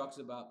 he talks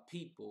about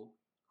people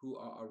who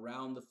are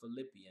around the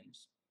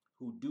Philippians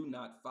who do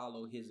not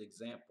follow his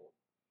example.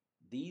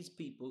 These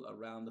people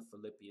around the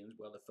Philippians,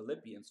 well, the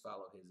Philippians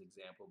follow his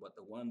example, but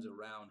the ones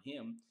around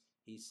him,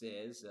 he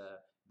says,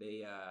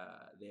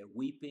 they're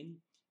weeping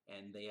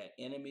and they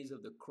are enemies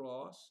of the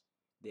cross.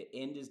 Their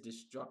end is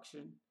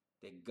destruction.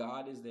 Their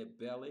God is their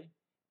belly,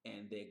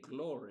 and their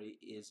glory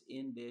is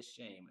in their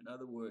shame. In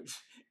other words,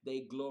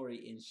 they glory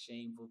in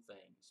shameful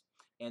things,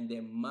 and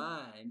their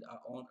mind are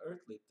on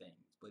earthly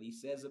things. But he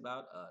says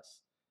about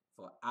us,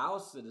 for our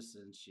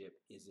citizenship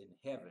is in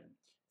heaven,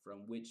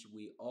 from which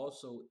we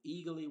also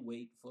eagerly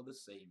wait for the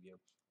Savior,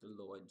 the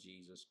Lord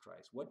Jesus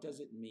Christ. What does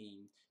it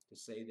mean to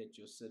say that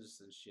your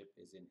citizenship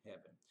is in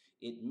heaven?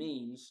 It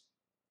means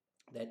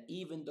that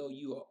even though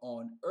you are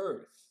on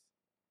earth,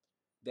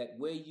 that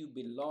where you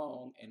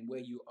belong and where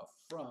you are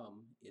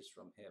from is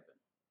from heaven.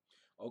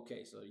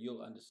 Okay, so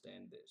you'll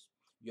understand this.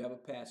 You have a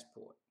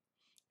passport,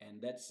 and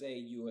let's say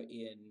you are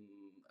in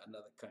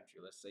another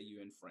country. Let's say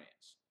you're in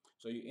France.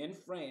 So you're in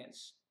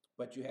France,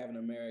 but you have an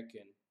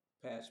American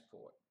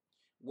passport.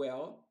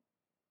 Well,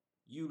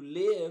 you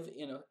live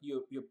in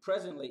you're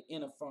presently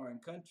in a foreign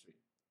country,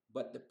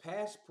 but the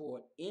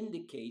passport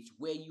indicates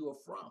where you are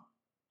from.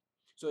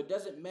 So it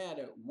doesn't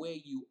matter where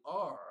you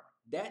are,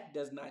 that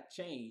does not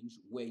change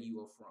where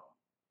you are from.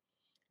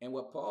 And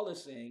what Paul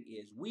is saying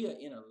is we are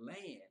in a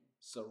land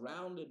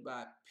surrounded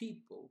by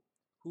people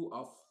who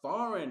are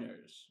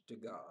foreigners to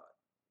God.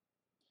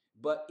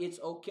 But it's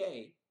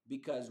okay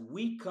because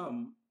we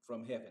come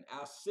from heaven.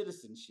 Our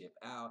citizenship,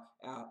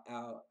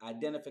 our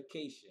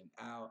identification,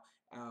 our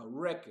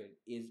record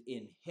is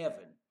in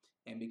heaven.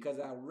 And because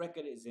our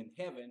record is in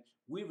heaven,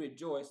 we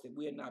rejoice that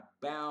we are not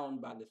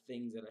bound by the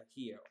things that are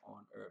here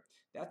on earth.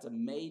 That's a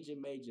major,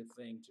 major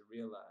thing to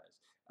realize.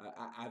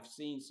 I've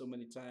seen so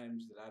many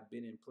times that I've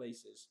been in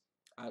places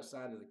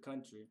outside of the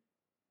country,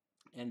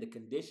 and the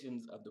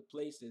conditions of the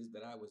places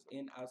that I was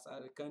in outside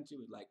of the country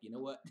was like, you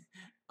know what?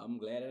 I'm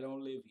glad I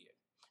don't live here.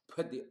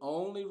 But the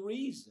only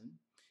reason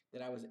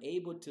that I was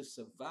able to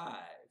survive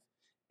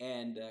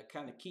and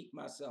kind of keep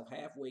myself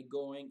halfway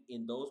going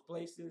in those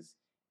places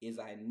is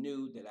I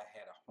knew that I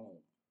had a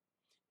home.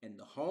 And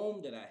the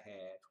home that I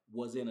had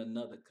was in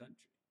another country.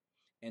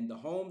 And the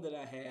home that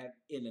I had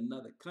in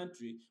another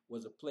country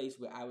was a place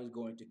where I was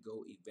going to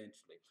go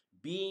eventually.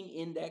 Being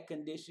in that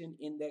condition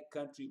in that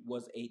country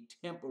was a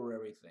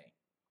temporary thing.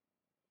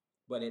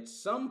 But at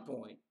some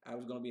point, I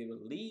was going to be able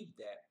to leave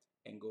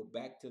that and go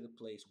back to the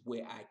place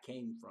where I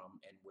came from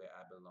and where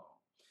I belong.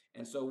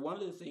 And so, one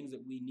of the things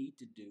that we need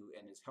to do,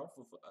 and it's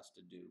helpful for us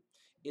to do,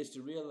 is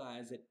to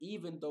realize that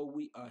even though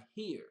we are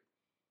here,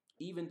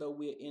 even though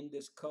we're in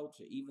this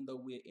culture, even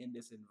though we're in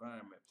this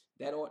environment,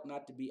 that ought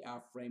not to be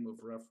our frame of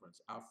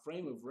reference. Our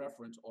frame of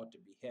reference ought to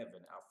be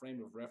heaven. Our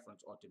frame of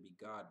reference ought to be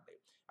godly.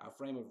 Our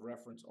frame of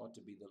reference ought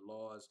to be the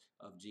laws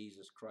of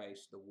Jesus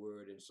Christ, the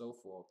word, and so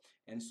forth.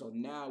 And so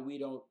now we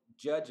don't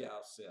judge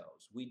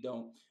ourselves. We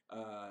don't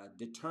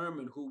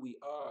determine who we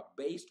are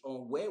based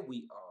on where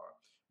we are.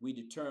 We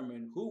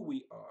determine who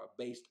we are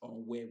based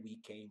on where we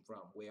came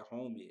from, where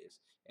home is.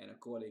 And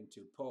according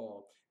to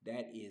Paul,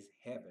 that is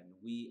heaven.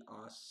 We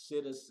are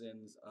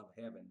citizens of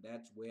heaven.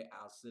 That's where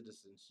our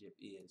citizenship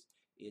is.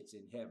 It's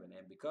in heaven.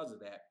 And because of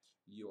that,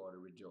 you ought to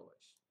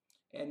rejoice.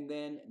 And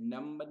then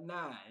number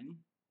 9,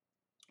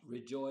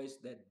 rejoice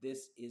that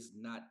this is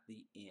not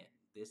the end.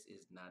 This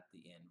is not the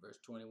end. Verse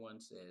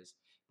 21 says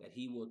that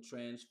he will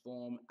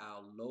transform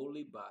our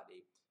lowly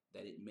body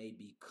that it may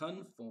be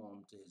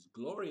conformed to his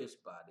glorious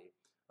body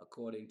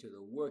according to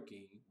the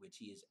working which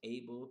he is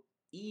able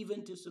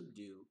even to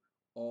subdue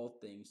all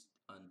things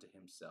unto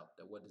himself.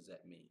 Now, what does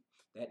that mean?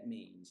 That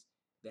means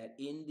that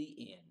in the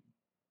end,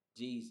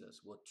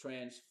 Jesus will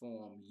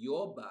transform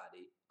your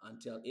body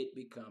until it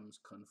becomes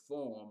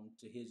conformed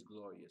to his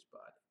glorious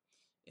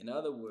body. In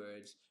other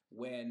words,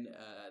 when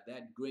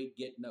that great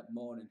getting up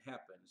morning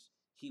happens,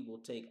 he will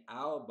take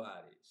our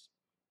bodies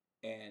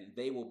and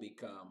they will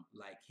become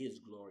like his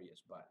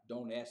glorious body.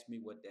 Don't ask me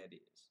what that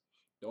is.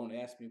 Don't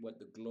ask me what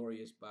the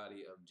glorious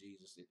body of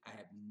Jesus is. I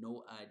have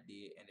no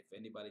idea. And if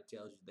anybody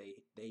tells you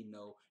they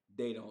know,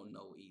 they don't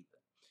know either.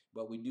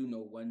 But we do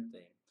know one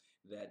thing,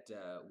 that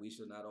we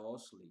shall not all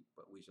sleep,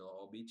 but we shall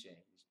all be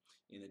changed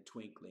in the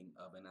twinkling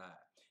of an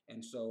eye.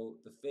 And so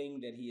the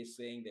thing that he is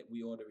saying that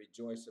we ought to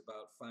rejoice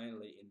about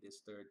finally in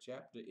this 3rd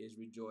chapter is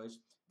rejoice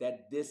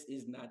that this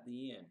is not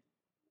the end.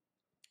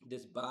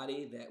 This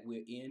body that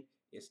we're in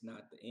is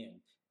not the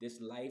end.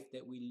 This life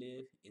that we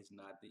live is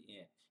not the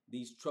end.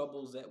 These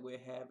troubles that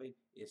we're having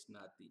is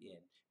not the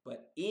end.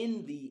 But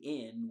in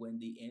the end, when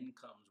the end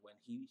comes, when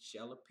he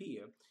shall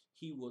appear,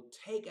 he will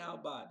take our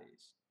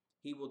bodies,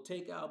 he will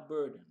take our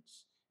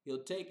burdens,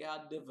 he'll take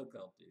our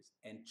difficulties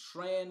and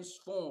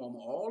transform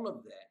all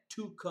of that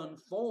to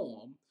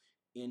conform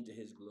into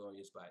his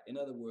glorious body. In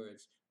other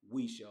words,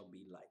 we shall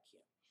be like him.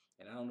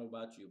 And I don't know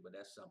about you, but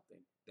that's something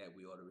that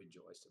we ought to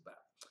rejoice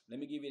about. Let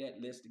me give you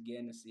that list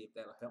again and see if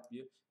that'll help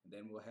you. And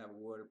then we'll have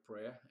a word of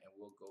prayer and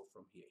we'll go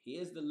from here.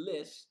 Here's the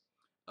list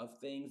of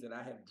things that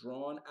I have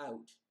drawn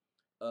out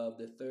of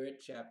the 3rd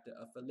chapter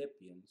of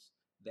Philippians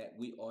that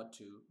we ought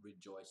to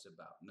rejoice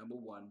about. Number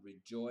 1,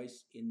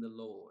 rejoice in the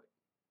Lord.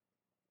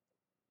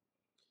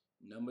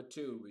 Number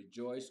 2,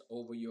 rejoice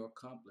over your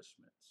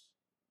accomplishments.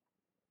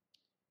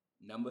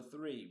 Number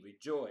 3,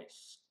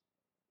 rejoice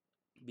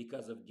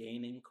because of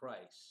gaining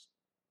Christ.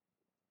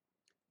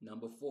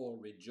 Number 4,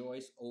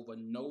 rejoice over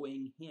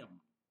knowing him.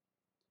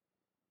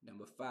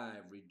 Number 5,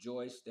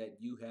 rejoice that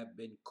you have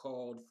been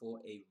called for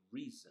a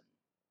reason.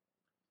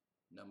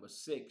 Number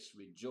 6,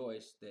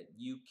 rejoice that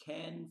you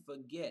can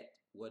forget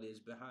what is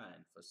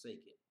behind,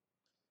 forsake it.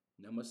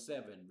 Number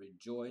 7,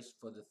 rejoice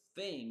for the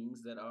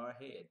things that are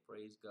ahead.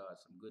 Praise God.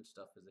 Some good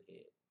stuff is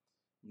ahead.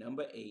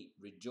 Number 8,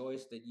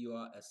 rejoice that you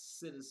are a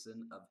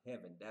citizen of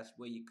heaven. That's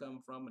where you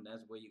come from and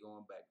that's where you're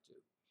going back to.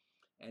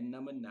 And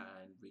number 9,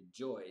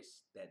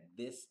 rejoice that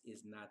this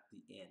is not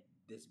the end.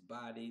 This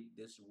body,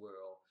 this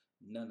world,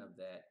 none of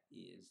that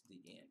is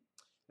the end.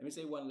 Let me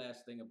say one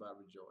last thing about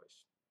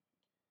rejoice.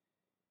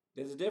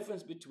 There's a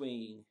difference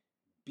between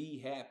be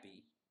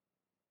happy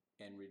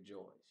and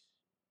rejoice.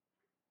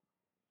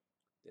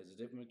 There's a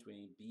difference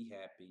between be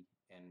happy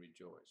and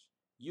rejoice.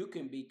 You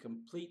can be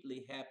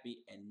completely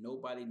happy and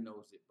nobody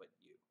knows it but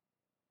you.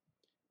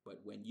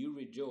 But when you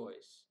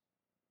rejoice,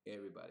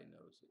 everybody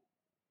knows it.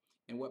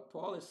 And what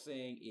Paul is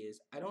saying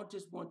is, I don't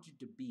just want you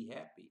to be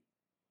happy.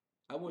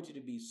 I want you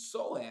to be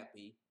so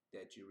happy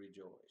that you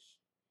rejoice,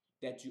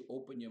 that you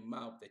open your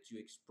mouth, that you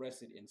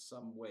express it in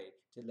some way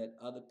to let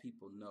other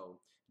people know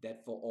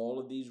that for all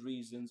of these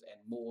reasons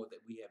and more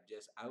that we have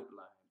just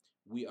outlined,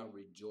 we are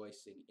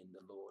rejoicing in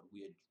the Lord.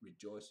 We are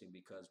rejoicing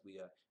because we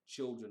are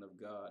children of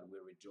God.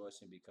 We're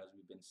rejoicing because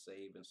we've been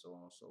saved and so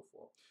on and so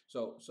forth.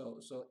 So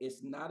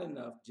it's not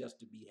enough just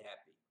to be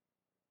happy.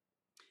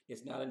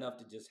 It's not enough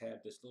to just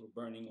have this little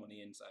burning on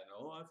the inside.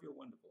 Oh, I feel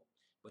wonderful.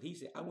 But he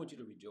said, I want you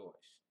to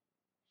rejoice.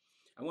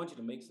 I want you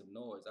to make some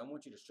noise. I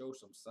want you to show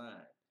some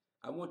sign.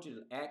 I want you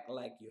to act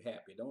like you're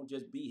happy. Don't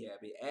just be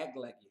happy. Act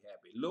like you're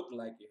happy. Look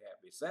like you're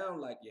happy.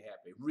 Sound like you're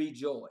happy.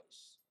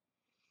 Rejoice.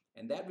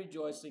 And that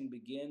rejoicing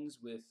begins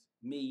with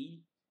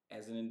me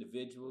as an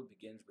individual,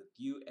 begins with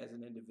you as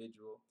an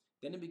individual.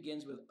 Then it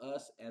begins with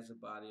us as a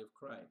body of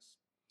Christ.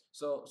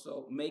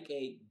 So make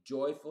a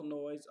joyful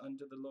noise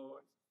unto the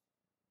Lord.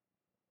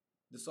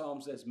 The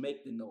psalm says,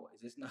 make the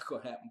noise. It's not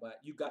going to happen, but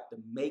you got to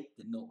make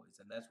the noise.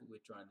 And that's what we're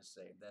trying to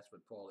say. That's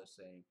what Paul is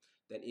saying.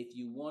 That if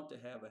you want to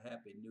have a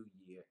happy new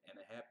year and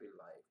a happy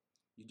life,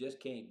 you just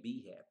can't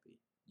be happy.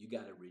 You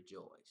got to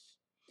rejoice.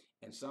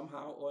 And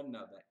somehow or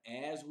another,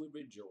 as we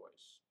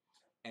rejoice,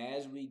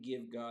 as we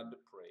give God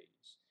the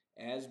praise,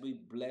 as we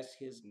bless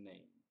his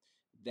name,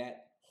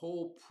 that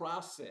whole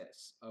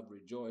process of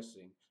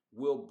rejoicing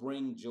will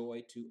bring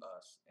joy to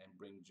us and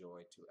bring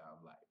joy to our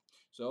life.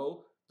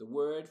 So the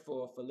word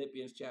for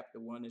Philippians chapter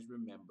 1 is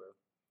remember.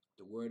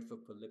 The word for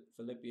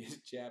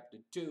Philippians chapter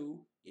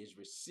 2 is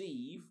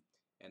receive.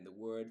 And the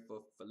word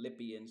for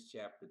Philippians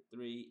chapter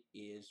 3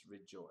 is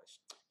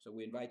rejoice. So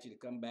we invite you to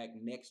come back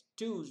next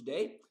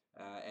Tuesday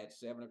at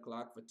 7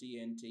 o'clock for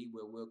TNT,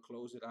 where we'll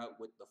close it out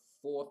with the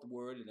fourth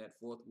word. And that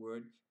fourth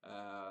word,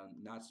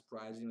 not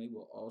surprisingly,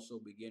 will also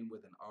begin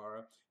with an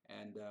R.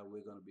 And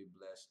we're going to be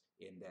blessed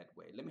in that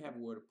way. Let me have a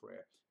word of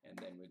prayer, and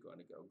then we're going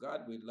to go.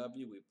 God, we love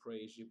you, we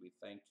praise you, we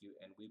thank you,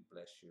 and we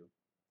bless you.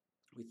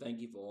 We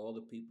thank you for all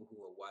the people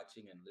who are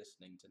watching and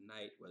listening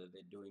tonight, whether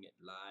they're doing it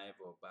live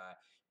or by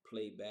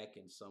playback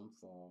in some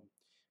form.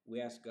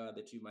 We ask, God,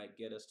 that you might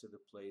get us to the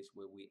place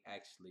where we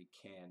actually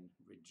can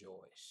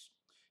rejoice.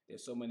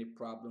 There's so many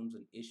problems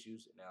and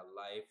issues in our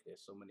life.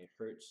 There's so many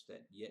hurts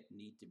that yet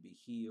need to be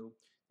healed.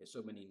 There's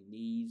so many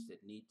needs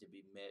that need to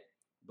be met.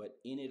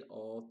 But in it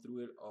all,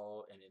 through it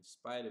all, and in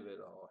spite of it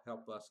all,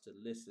 help us to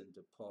listen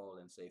to Paul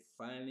and say,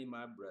 finally,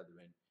 my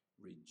brethren,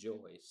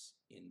 rejoice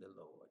in the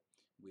Lord.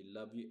 We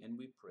love you and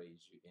we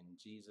praise you. In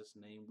Jesus'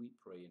 name we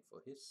pray, and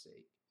for his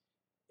sake,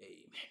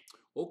 amen.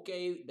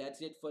 Okay,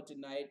 that's it for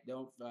tonight.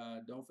 Don't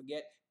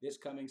forget, this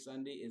coming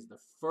Sunday is the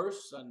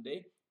first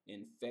Sunday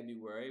in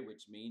February,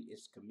 which means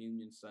it's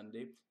Communion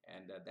Sunday,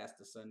 and that's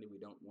the Sunday we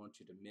don't want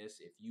you to miss.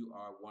 If you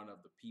are one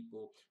of the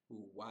people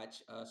who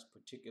watch us,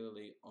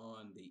 particularly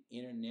on the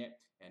internet,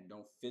 and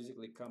don't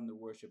physically come to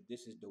worship,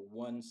 this is the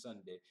one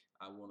Sunday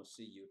I want to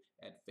see you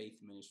at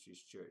Faith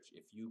Ministries Church.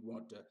 If you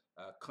want to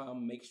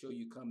come, make sure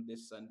you come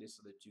this Sunday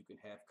so that you can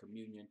have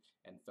communion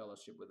and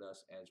fellowship with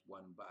us as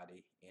one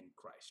body in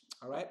Christ.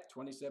 All right,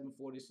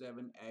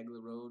 2747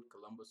 Agler Road,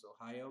 Columbus,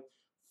 Ohio,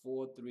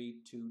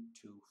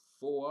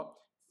 43224.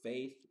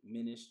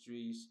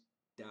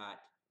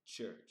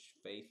 faithministries.church.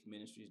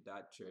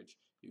 faithministries.church.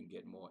 You can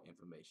get more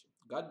information.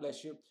 God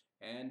bless you,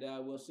 and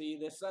we'll see you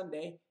this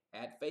Sunday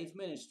at Faith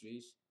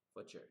Ministries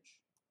for church.